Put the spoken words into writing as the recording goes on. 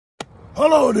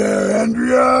Hello there,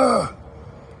 Andrea.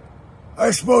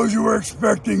 I suppose you were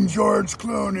expecting George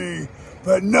Clooney,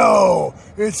 but no,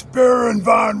 it's Baron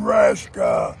von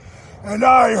Raschke. And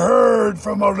I heard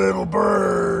from a little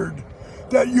bird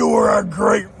that you were a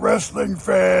great wrestling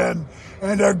fan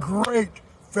and a great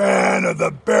fan of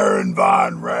the Baron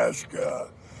von Raschke.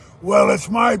 Well, it's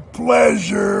my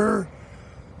pleasure,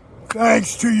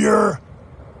 thanks to your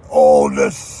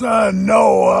oldest son,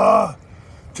 Noah,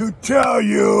 to tell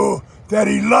you that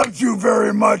he loves you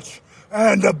very much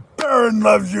and the Baron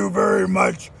loves you very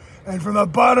much. And from the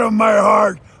bottom of my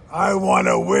heart, I want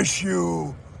to wish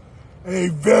you a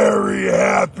very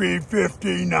happy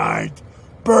 59th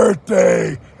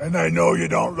birthday. And I know you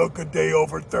don't look a day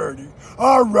over 30.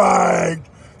 All right.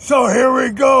 So here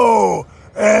we go,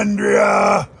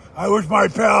 Andrea. I wish my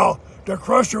pal, the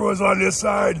Crusher, was on this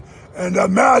side and the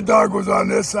Mad Dog was on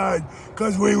this side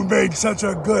because we made such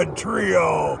a good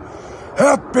trio.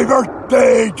 Happy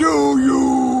birthday to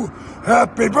you.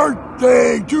 Happy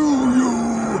birthday to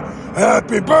you.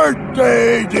 Happy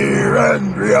birthday, dear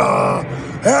Andrea.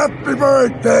 Happy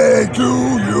birthday to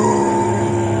you.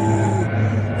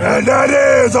 And that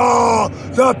is all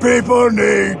the people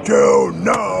need to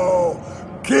know.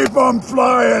 Keep them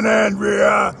flying,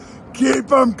 Andrea. Keep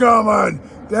them coming.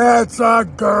 That's a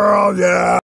girl,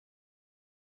 yeah.